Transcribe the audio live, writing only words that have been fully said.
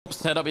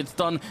setup. It's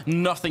done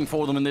nothing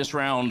for them in this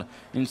round.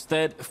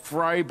 Instead,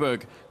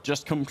 Freiburg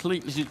just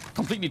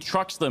completely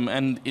trucks them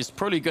and is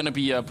probably going to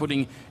be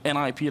putting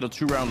NIP at a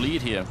 2-round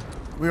lead here.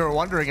 We were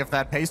wondering if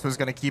that pace was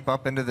going to keep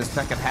up into the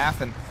second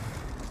half, and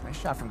nice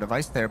shot from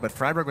Device there, but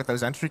Freiburg with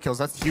those entry kills,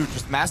 that's huge.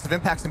 Just massive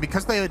impacts, and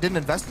because they didn't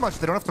invest much,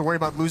 they don't have to worry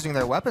about losing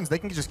their weapons. They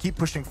can just keep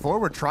pushing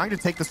forward, trying to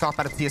take this off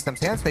out of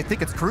TSM's hands. They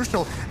think it's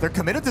crucial. They're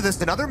committed to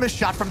this. Another missed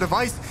shot from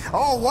Device.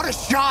 Oh, what a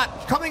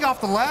shot coming off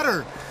the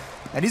ladder.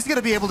 And he's going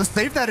to be able to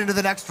save that into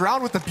the next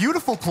round with a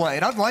beautiful play,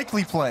 an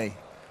unlikely play.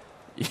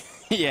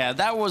 Yeah,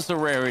 that was a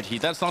rarity.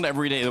 That's not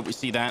every day that we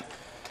see that.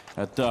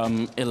 At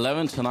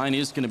 11-9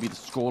 is going to be the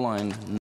scoreline.